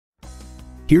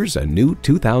Here's a new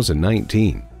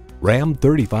 2019 Ram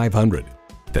 3500.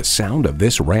 The sound of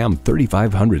this Ram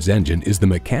 3500's engine is the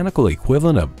mechanical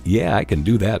equivalent of, "Yeah, I can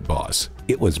do that, boss."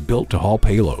 It was built to haul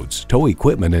payloads, tow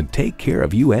equipment, and take care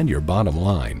of you and your bottom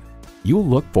line. You'll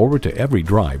look forward to every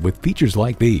drive with features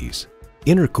like these: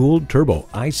 intercooled turbo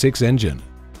i6 engine,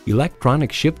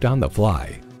 electronic shift on the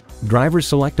fly, driver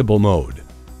selectable mode,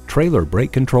 trailer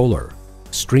brake controller,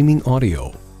 streaming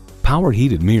audio, power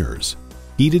heated mirrors,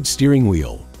 heated steering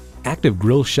wheel, active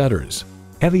grille shutters,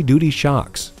 heavy-duty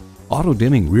shocks,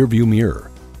 auto-dimming rearview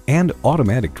mirror, and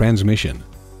automatic transmission.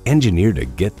 Engineered to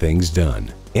get things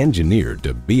done. Engineered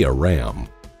to be a Ram.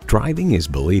 Driving is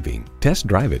believing. Test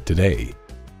drive it today.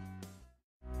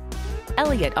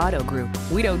 Elliott Auto Group.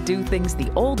 We don't do things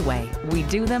the old way. We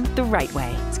do them the right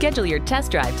way. Schedule your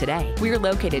test drive today. We're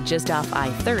located just off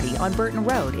I-30 on Burton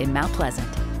Road in Mount Pleasant.